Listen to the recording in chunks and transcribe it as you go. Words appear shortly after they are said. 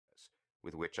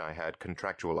with which I had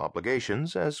contractual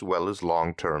obligations as well as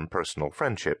long-term personal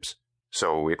friendships.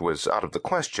 So it was out of the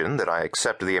question that I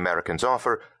accept the American's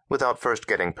offer without first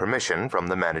getting permission from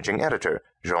the managing editor,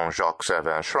 Jean-Jacques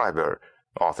Schreiber,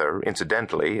 author,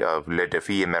 incidentally, of Le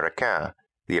Défi Américain,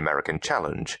 The American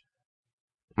Challenge.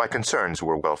 My concerns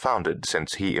were well-founded,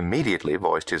 since he immediately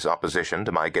voiced his opposition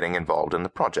to my getting involved in the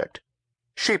project.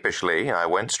 Sheepishly, I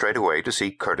went straight away to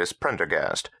see Curtis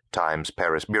Prendergast, Times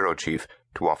Paris bureau chief,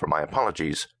 to offer my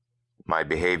apologies. My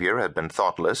behavior had been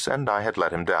thoughtless, and I had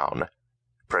let him down.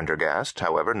 Prendergast,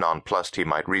 however nonplussed he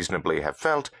might reasonably have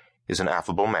felt, is an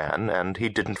affable man, and he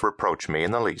didn't reproach me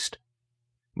in the least.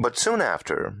 But soon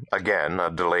after, again a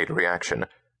delayed reaction,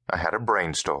 I had a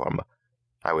brainstorm.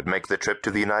 I would make the trip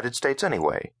to the United States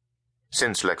anyway.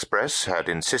 Since L'Express had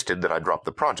insisted that I drop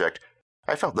the project,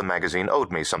 I felt the magazine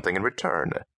owed me something in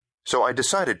return. So I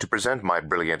decided to present my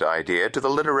brilliant idea to the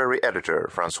literary editor,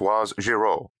 Françoise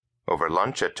Giraud. Over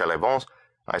lunch at Televence,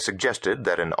 I suggested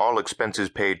that an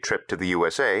all-expenses-paid trip to the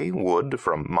USA would,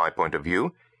 from my point of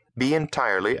view, be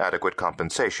entirely adequate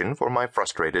compensation for my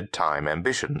frustrated time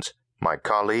ambitions. My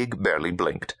colleague barely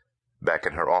blinked. Back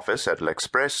in her office at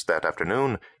L'Express that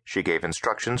afternoon, she gave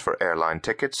instructions for airline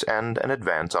tickets and an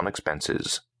advance on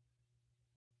expenses.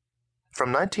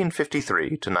 From 1953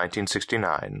 to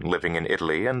 1969, living in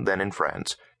Italy and then in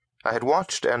France, I had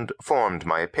watched and formed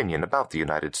my opinion about the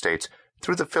United States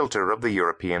through the filter of the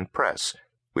European press,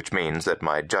 which means that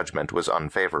my judgment was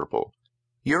unfavorable.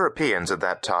 Europeans at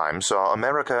that time saw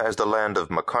America as the land of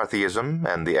McCarthyism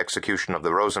and the execution of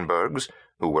the Rosenbergs,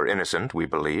 who were innocent, we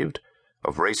believed,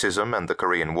 of racism and the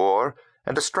Korean War,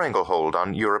 and a stranglehold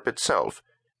on Europe itself,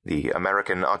 the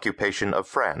American occupation of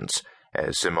France,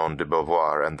 as Simone de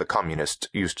Beauvoir and the communists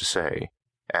used to say.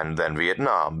 And then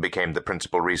Vietnam became the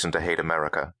principal reason to hate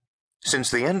America.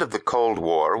 Since the end of the Cold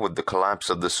War, with the collapse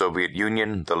of the Soviet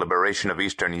Union, the liberation of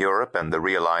Eastern Europe, and the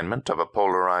realignment of a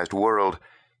polarized world,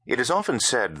 it is often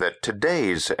said that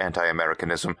today's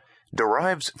anti-Americanism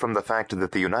derives from the fact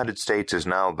that the United States is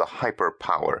now the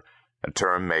hyperpower, a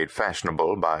term made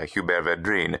fashionable by Hubert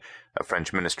Védrine, a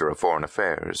French minister of foreign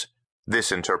affairs.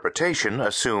 This interpretation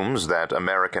assumes that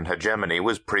American hegemony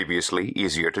was previously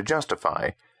easier to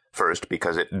justify, first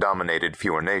because it dominated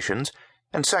fewer nations,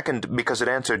 and second because it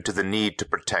answered to the need to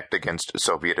protect against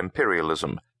Soviet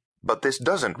imperialism. But this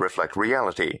doesn't reflect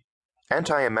reality.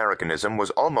 Anti-Americanism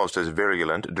was almost as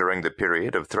virulent during the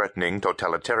period of threatening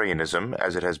totalitarianism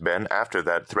as it has been after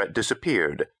that threat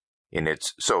disappeared, in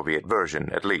its Soviet version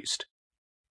at least.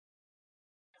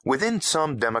 Within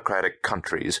some democratic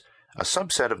countries, a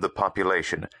subset of the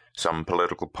population, some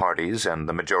political parties, and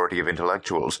the majority of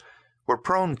intellectuals were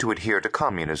prone to adhere to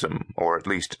communism, or at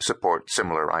least support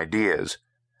similar ideas.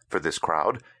 For this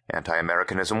crowd,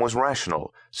 anti-Americanism was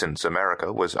rational, since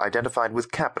America was identified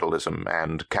with capitalism,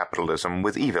 and capitalism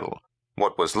with evil.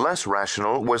 What was less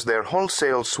rational was their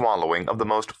wholesale swallowing of the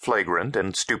most flagrant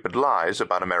and stupid lies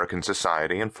about American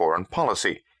society and foreign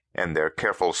policy, and their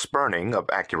careful spurning of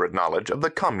accurate knowledge of the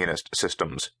communist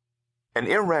systems. An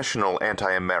irrational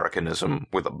anti-Americanism,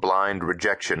 with a blind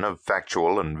rejection of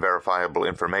factual and verifiable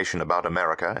information about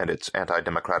America and its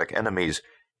anti-democratic enemies,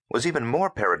 was even more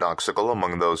paradoxical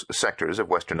among those sectors of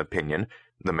Western opinion,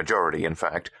 the majority in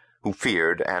fact, who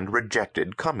feared and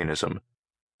rejected communism.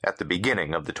 At the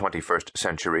beginning of the 21st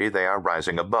century, they are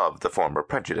rising above the former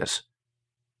prejudice.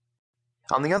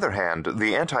 On the other hand,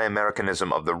 the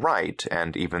anti-Americanism of the right,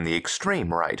 and even the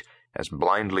extreme right, as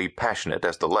blindly passionate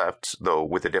as the left's, though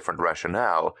with a different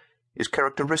rationale, is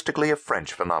characteristically a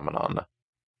French phenomenon.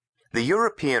 The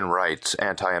European right's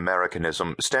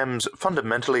anti-Americanism stems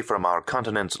fundamentally from our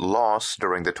continent's loss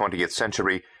during the 20th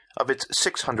century of its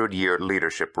 600-year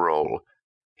leadership role.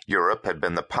 Europe had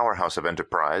been the powerhouse of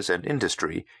enterprise and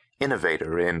industry,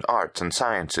 innovator in arts and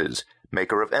sciences,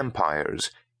 maker of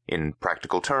empires, in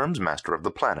practical terms, master of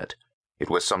the planet. It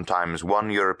was sometimes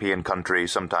one European country,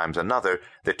 sometimes another,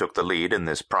 that took the lead in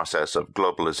this process of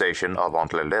globalization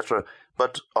avant les lettres,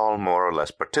 but all more or less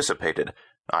participated,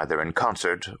 either in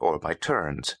concert or by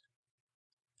turns.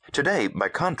 Today, by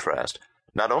contrast,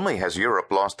 not only has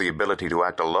Europe lost the ability to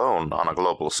act alone on a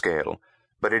global scale,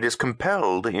 but it is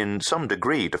compelled in some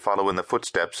degree to follow in the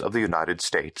footsteps of the United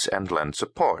States and lend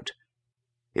support.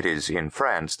 It is in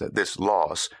France that this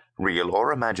loss, real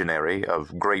or imaginary,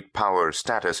 of great power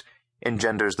status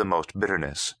engenders the most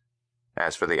bitterness.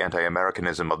 As for the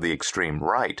anti-Americanism of the extreme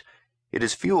right, it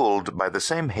is fueled by the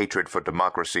same hatred for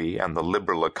democracy and the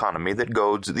liberal economy that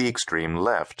goads the extreme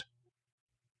left.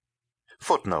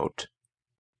 Footnote.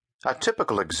 A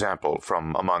typical example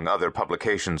from among other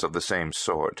publications of the same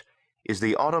sort is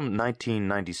the autumn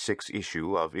 1996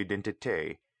 issue of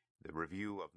Identité, the review of